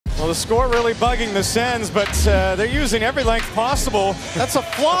Well, the score really bugging the Sens, but they're using every length possible. That's a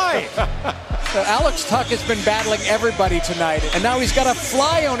fly. Alex Tuck has been battling everybody tonight, and now he's got a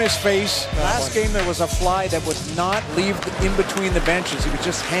fly on his face. Last game there was a fly that would not leave in between the benches. He was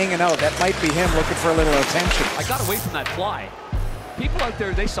just hanging out. That might be him looking for a little attention. I got away from that fly. People out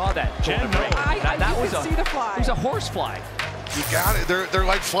there, they saw that. That was see the fly. It was a horse fly. You got it. They're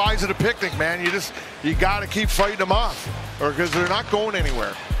like flies at a picnic, man. You got to keep fighting them off, or because they're not going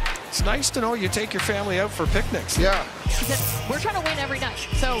anywhere. It's nice to know you take your family out for picnics. Yeah. He said, we're trying to win every night.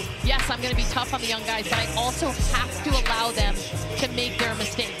 So, yes, I'm going to be tough on the young guys, but I also have to allow them to make their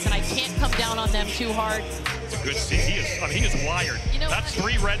mistakes, and I can't come down on them too hard. It's a good scene. He is wired. You know, that's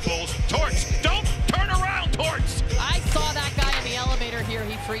 3 Red Bulls. Torts, don't turn around, Torts! I saw that guy in the elevator here.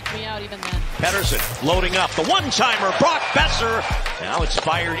 He freaked me out even then. Pedersen loading up. The one-timer, Brock Besser. Now it's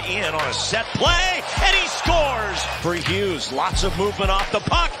fired in on a set play, and he scores for Hughes. Lots of movement off the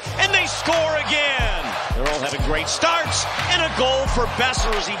puck, and they score again. They're all having great starts, and a goal for Besser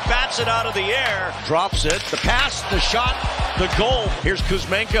as he bats it out of the air. Drops it, the pass, the shot, the goal. Here's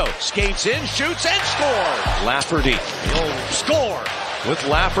Kuzmenko, skates in, shoots, and scores. Lafferty, he'll score with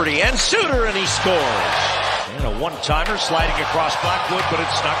Lafferty and Suter, and he scores. And a one-timer sliding across Blackwood, but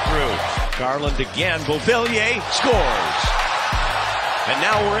it's snuck through. Garland again, Beauvillier scores. And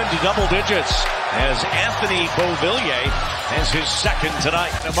now we're into double digits as Anthony Beauvillier has his second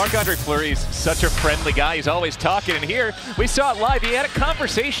tonight. Now, Marc-Andre Fleury is such a friendly guy. He's always talking, and here we saw it live. He had a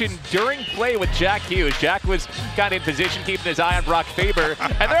conversation during play with Jack Hughes. Jack was kind of in position, keeping his eye on Brock Faber,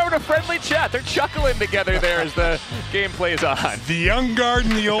 and they're having a friendly chat. They're chuckling together there as the game plays on. The young guard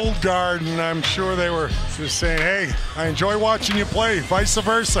and the old guard, and I'm sure they were just saying, hey, I enjoy watching you play, vice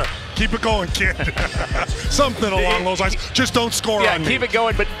versa. Keep it going, kid. Something along those lines. Just don't score on me. Yeah, keep it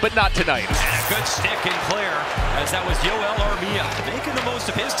going, but not tonight. And a good stick and clear, as that was Yoel Armia making the most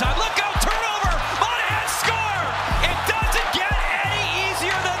of his time. Look out, turnover! Monahan score! It doesn't get any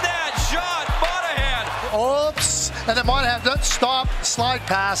easier than that. Shot, Monahan. Oops! And then Monahan doesn't stop, slide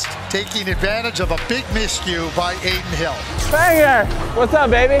pass, taking advantage of a big miscue by Aiden Hill. Banger! What's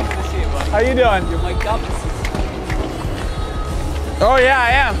up, baby? How you doing? You're mic'd up. Oh yeah, I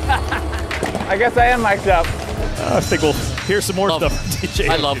am. I guess I am mic'd up. I think we'll hear some more stuff. DJ.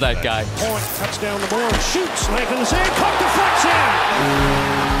 I love that guy. Point cuts down the board, shoots, Langdon is in, puck deflects in.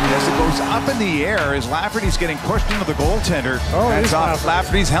 As it goes up in the air, as Lafferty's getting pushed into the goaltender. That's off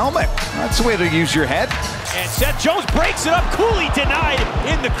Lafferty's helmet. That's the way to use your head. And Seth Jones breaks it up. Cooley denied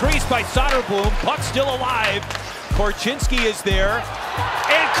in the crease by Soderblom. Puck still alive. Korchinski is there,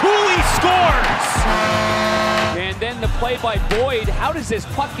 and Cooley scores. And then the play by Boyd. How does this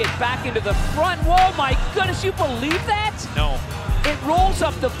puck get back into the front? Whoa, my goodness, you believe that? No. It rolls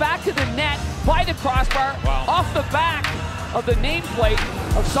up the back of the net by the crossbar, off the back of the nameplate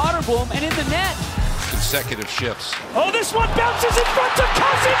of Soderblom and in the net. Consecutive shifts. Oh, this one bounces in front of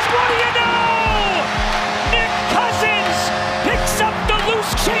Cousins. What do you know? Nick Cousins picks up the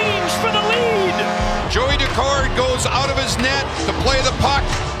loose change for the lead. Joey Decord goes out of his net to play the puck.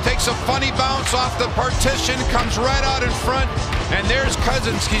 Takes a funny bounce off the partition, comes right out in front, and there's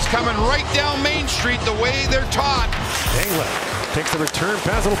Cousins. He's coming right down Main Street the way they're taught. England takes the return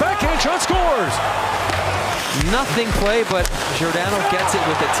pass, little backhand shot, scores! Nothing play, but Giordano gets it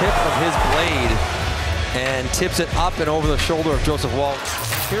with the tip of his blade and tips it up and over the shoulder of Joseph Walt.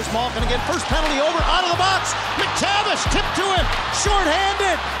 Here's Malkin again, first penalty over, out of the box. McTavish, tip to him,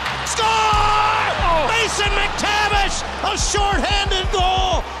 short-handed. Score! Mason McTavish, a short-handed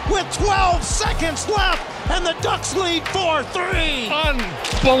goal with 12 seconds left, and the Ducks lead 4-3.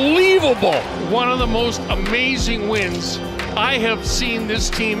 Unbelievable! One of the most amazing wins I have seen this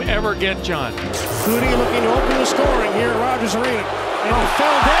team ever get, John. Flutie looking to open the scoring here at Rogers Arena. And it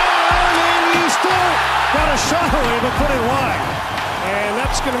fell down, and he still got a shot away, but put it wide. And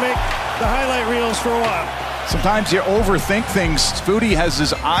that's going to make the highlight reels for a while. Sometimes you overthink things. Flutie has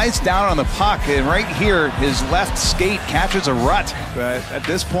his eyes down on the puck, and right here, his left skate catches a rut. But at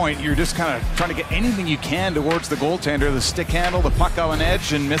this point, you're just kind of trying to get anything you can towards the goaltender. The stick handle, the puck on an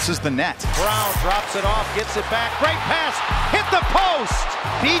edge, and misses the net. Brown drops it off, gets it back. Great pass, hit the post.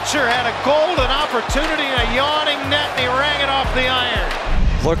 Beecher had a golden opportunity, a yawning net, and he rang it off the iron.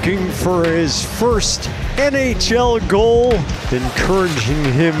 Looking for his first NHL goal, encouraging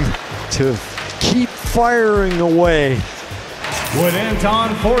him to keep firing away. Would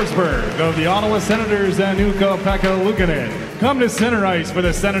Anton Forsberg of the Ottawa Senators and Ukko-Pekka Luukkonen come to center ice for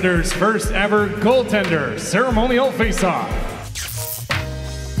the Senators' first ever goaltender ceremonial faceoff.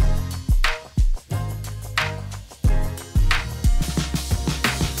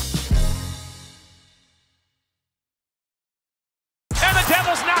 And the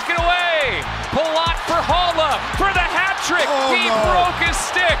Devils knock it trick. He broke his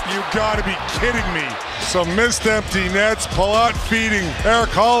stick. You gotta be kidding me. Some missed empty nets. Palat feeding Eric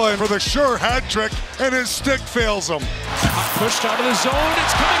Holland for the sure hat trick, and his stick fails him. Pushed out of the zone.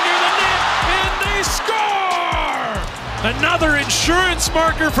 It's coming near the net, and they score! Another insurance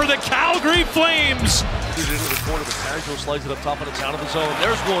marker for the Calgary Flames. Into the corner, the casual slides it up top, and it's out of the zone.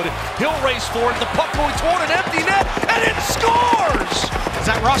 There's Wood. He'll race for it. The puck going toward an empty net, and it scores! Is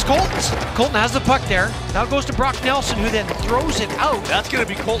that Ross Colton's? Colton has the puck there. Now it goes to Brock Nelson, who then throws it out. That's going to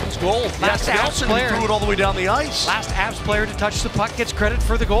be Colton's goal. Last Nelson player threw it all the way down the ice. Last Avs player to touch the puck gets credit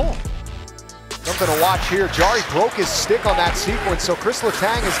for the goal. Something to watch here. Jari broke his stick on that sequence, so Chris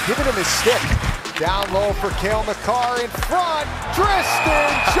Letang has given him his stick. Down low for Cale Makar in front. Tristan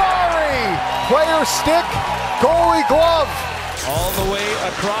Jarry. Player stick, goalie glove. All the way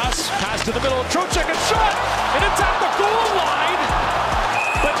across, pass to the middle of Trocheck, and shot! And it's at the goal line!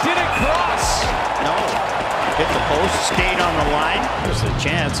 But did it cross? No. Hit the post, stayed on the line. There's a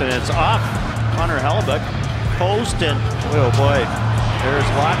chance, and it's off. Connor Hellebuyck, post, and oh boy, there's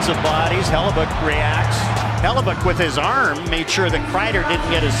lots of bodies. Hellebuyck reacts. Hellebuyck with his arm made sure that Kreider didn't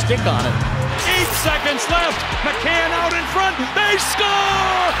get his stick on it. 8 seconds left. McCann out in front. They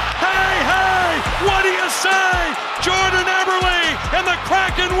score! Hey, hey! What do you say? Jordan Eberle and the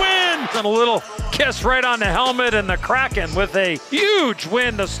Kraken win! And a little kiss right on the helmet, and the Kraken with a huge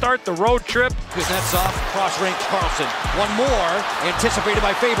win to start the road trip. That's off, cross-rank Carlson. One more, anticipated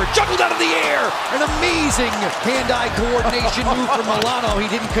by Faber, juggled out of the air. An amazing hand-eye coordination move from Milano. He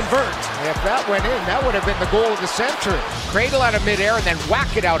didn't convert. If that went in, that would have been the goal of the century. Cradle out of midair and then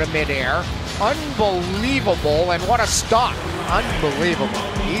whack it out of midair. Unbelievable, and what a stop. Unbelievable.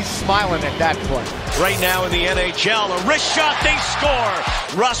 He's smiling at that play. Right now in the NHL, a wrist shot, they score.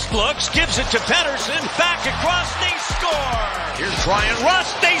 Rust looks, gives it to Pettersson, back across, they score. Here's Ryan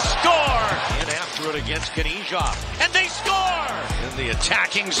Rust, they score. And after it against Kanizhov, and they score. In the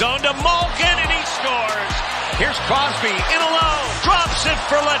attacking zone to Malkin, and he scores. Here's Crosby in alone, drops it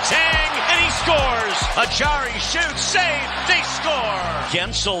for Letang, and he scores. Ajari shoots, save, they score.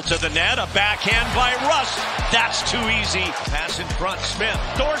 Gensel to the net, a backhand by Rust. That's too easy. Pass in front, Smith,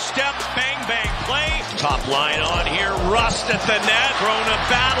 doorstep, bang, bang, play. Top line on here, Rust at the net. Krona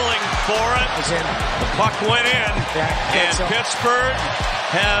battling for it. The puck went in, and Pittsburgh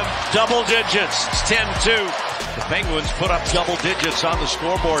have double digits. It's 10-2. The Penguins put up double digits on the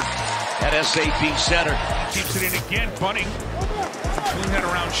scoreboard at SAP Center. Keeps it in again, Bunting. Clean head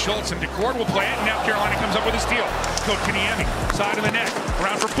around Schultz, and DeCord will play it. Now Carolina comes up with a steal. Go Kaniemi, side of the net.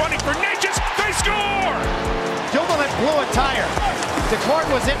 Around for Bunting, for Natchez, they score! Dumoulin blew a tire. DeCord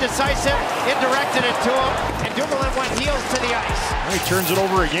was indecisive, indirected it to him, and Dumoulin went heels to the ice. He turns it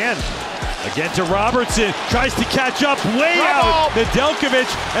over again. Again to Robertson, tries to catch up, way out. Nedeljkovic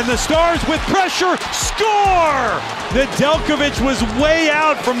and the Stars with pressure, score! Nedeljkovic was way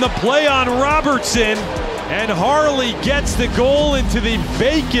out from the play on Robertson, and Harley gets the goal into the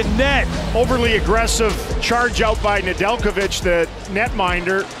vacant net. Overly aggressive charge out by Nedeljkovic, the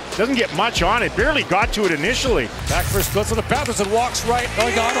netminder. Doesn't get much on it, barely got to it initially. Back for splits of the Panthers and walks right. Oh,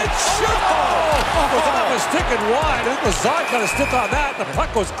 he got it. Oh, that was sticking wide. I think Lazard got a stick on that. The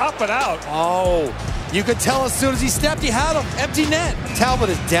puck goes up and out. Oh, you could tell as soon as he stepped, he had him. Empty net. Talbot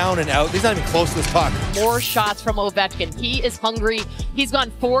is down and out. He's not even close to this puck. More shots from Ovechkin. He is hungry. He's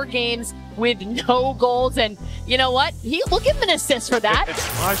gone 4 games with no goals, and you know what? We'll give him an assist for that.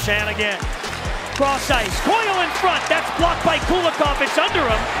 Marchand again. Cross ice, Coyle in front, that's blocked by Kulikov, it's under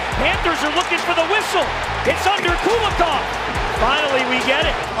him. Panthers are looking for the whistle, it's under Kulikov. Finally we get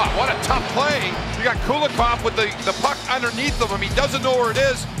it. Oh, what a tough play. You got Kulikov with the puck underneath of him. He doesn't know where it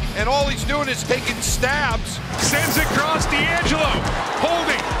is, and all he's doing is taking stabs. Sends it across D'Angelo,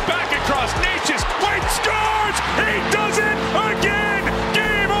 holding, back across, Natchez, White scores! He does it again!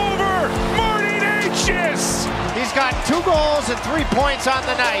 Game over! Marty Natchez! He's got 2 goals and 3 points on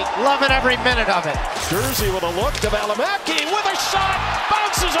the night. Loving every minute of it. Jersey with a look to Valimaki with a shot,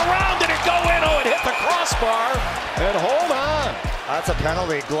 bounces around, did it go in? Oh, it hit the crossbar, and hold on. That's a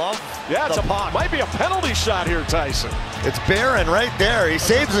penalty glove. Yeah, might be a penalty shot here, Tyson. It's Barron right there. He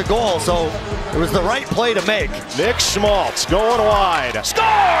saves the goal, so it was the right play to make. Nick Schmaltz going wide. Score!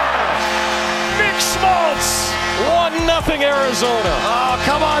 Nick Schmaltz! 1-0 Arizona. Oh,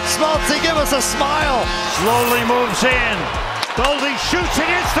 come on, Schmaltzy, give us a smile. Slowly moves in. Goldie shoots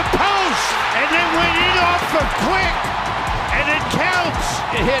against the post, and then went in off the quick, and it counts.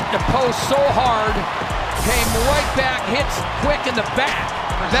 It hit the post so hard, came right back, hits quick in the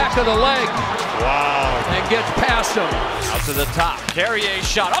back of the leg. Wow. And gets past him. Out to the top. Carrier's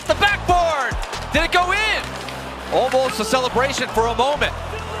shot off the backboard. Did it go in? Almost a celebration for a moment.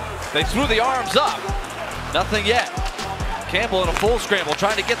 They threw the arms up. Nothing yet. Campbell in a full scramble,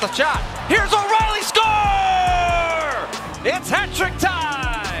 trying to get the shot. Here's O'Reilly, score! It's hat-trick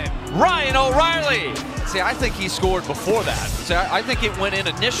time! Ryan O'Reilly. See, I think he scored before that. See, I think it went in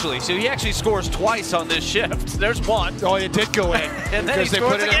initially. So he actually scores twice on this shift. There's one. Oh, it did go in. And then he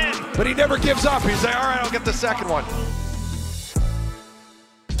scores again. But he never gives up. He's like, all right, I'll get the second one.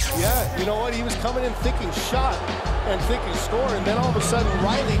 Yeah, you know what? He was coming in thinking shot and thinking score, and then all of a sudden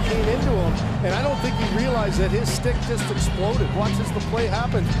Riley came into him, and I don't think he realized that his stick just exploded. Watch as the play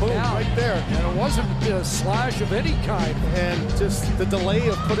happens. Boom, right there. And it wasn't a slash of any kind. And just the delay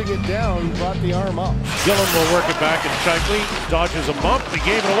of putting it down brought the arm up. Dillon will work it back, and Shifley dodges a bump. He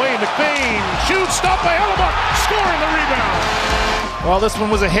gave it away. McBain shoots, stopped by Hellebuck, scoring the rebound. Well, this one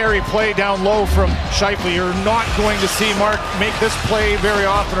was a hairy play down low from Shifley. You're not going to see Mark make this play very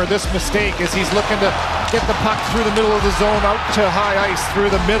often, or this mistake, as he's looking to get the puck through the middle of the zone, out to high ice through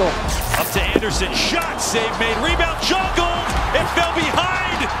the middle. Up to Anderson, shot, save made, rebound, John Gold, it fell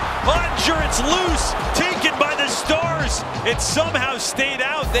behind. Ottinger, it's loose, taken by the Stars. It somehow stayed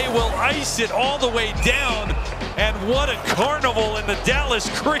out. They will ice it all the way down. And what a carnival in the Dallas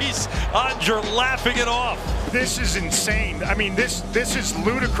crease. Ottinger laughing it off. This is insane. I mean, this is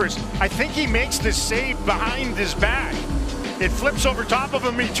ludicrous. I think he makes this save behind his back. It flips over top of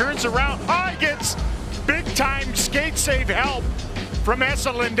him. He turns around. He gets big-time skate save help from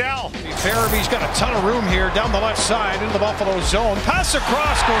Esa Lindell. Fairby's got a ton of room here down the left side into the Buffalo zone. Pass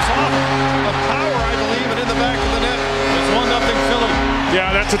across, goes off the power, I believe, and in the back of the net. It's 1-0 Philly.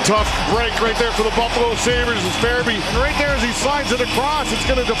 Yeah, that's a tough break right there for the Buffalo Sabres as Fairby. And right there as he slides it across, it's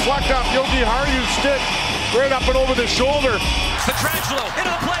going to deflect off Yogi Haryu's stick right up and over the shoulder. Pietrangelo into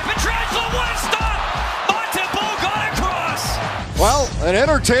the play. Pietrangelo, what a stop! Montembeault got across. Well, an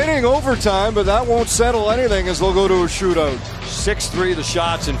entertaining overtime, but that won't settle anything as they'll go to a shootout. 6-3 the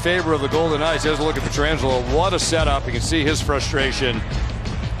shots in favor of the Golden Knights. Here's a look at Pietrangelo. What a setup. You can see his frustration.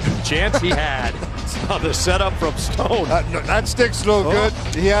 Chance he had. Saw the setup from Stone. That stick's no good.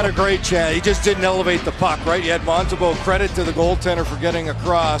 He had a great chance. He just didn't elevate the puck, right? You had Montembeault, credit to the goaltender for getting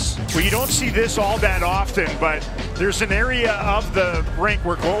across. Well, you don't see this all that often, but there's an area of the rink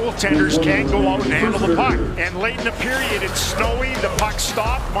where goaltenders can't go out and handle the puck. And late in the period, it's snowy, the puck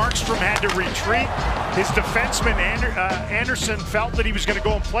stopped, Markstrom had to retreat. His defenseman, Anderson, felt that he was going to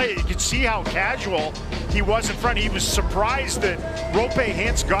go and play. You could see how casual he was in front. He was surprised that Rope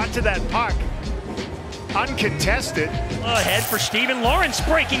Hintz got to that puck uncontested. Ahead for Steven Lawrence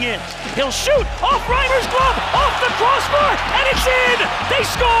breaking in. He'll shoot off Reimer's glove, off the crossbar, and it's in! They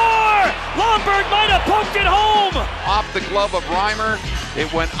score! Lomberg might have poked it home! Off the glove of Reimer,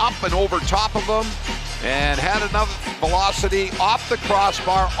 it went up and over top of him and had enough velocity off the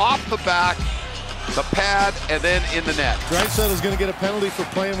crossbar, off the back, the pad, and then in the net. Draisaitl is going to get a penalty for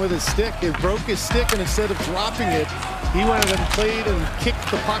playing with his stick. He broke his stick, and instead of dropping it, he went and played and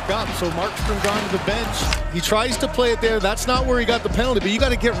kicked the puck up. So Markstrom gone to the bench. He tries to play it there. That's not where he got the penalty, but you got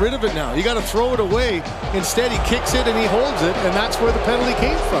to get rid of it now. You got to throw it away. Instead, he kicks it and he holds it, and that's where the penalty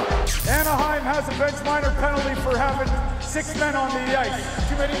came from. Anaheim has a bench minor penalty for having 6 men on the ice.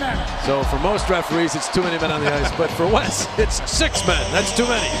 Too many men. So for most referees, it's too many men on the ice, but for Wes, it's 6 men. That's too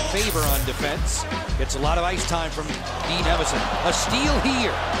many. Favor on defense. Gets a lot of ice time from Dean Evason. A steal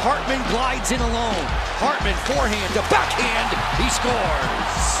here. Hartman glides in alone. Hartman forehand to backhand. He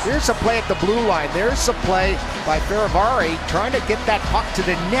scores. Here's a play at the blue line. There's a play by Ferravari trying to get that puck to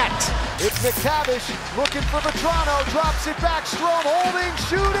the net. It's McTavish looking for Vetrano. Drops it back. Strome holding,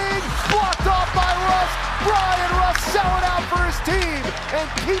 shooting. Blocked off by Rust. Brian Rust selling out for his team and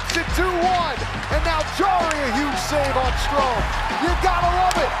keeps it 2-1. And now Jarry, a huge save on Strome. You gotta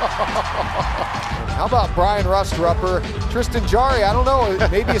love it. How about Brian Rust, Rupper? Tristan Jarry, I don't know,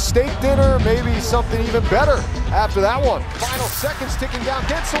 maybe a steak dinner, maybe something even better after that one. Final seconds ticking down.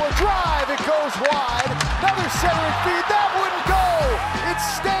 Gensel a drive, it goes wide. Another centering feed, that wouldn't go. It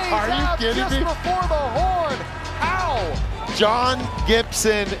stays out just before the horn. Ow! John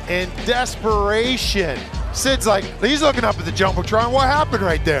Gibson in desperation. Sid's like, he's looking up at the Jumbotron. What happened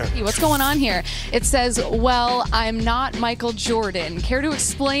right there? What's going on here? It says, well, I'm not Michael Jordan. Care to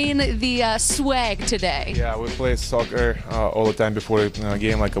explain the swag today? Yeah, we play soccer all the time before a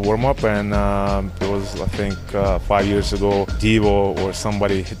game, like a warm-up, and it was, I think, 5 years ago, Devo or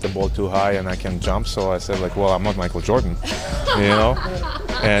somebody hit the ball too high and I can jump, so I said, like, well, I'm not Michael Jordan, you know?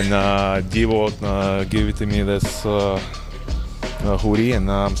 And Devo gave it to me this hoodie,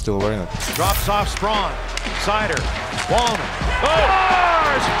 and I'm still wearing it. Drops off Sprawn. Sider. Wallman.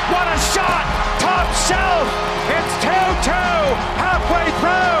 Scores! What a shot! Top shelf! It's 2-2 halfway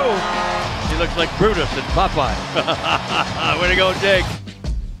through! He looks like Brutus and Popeye. Way to go, Jake.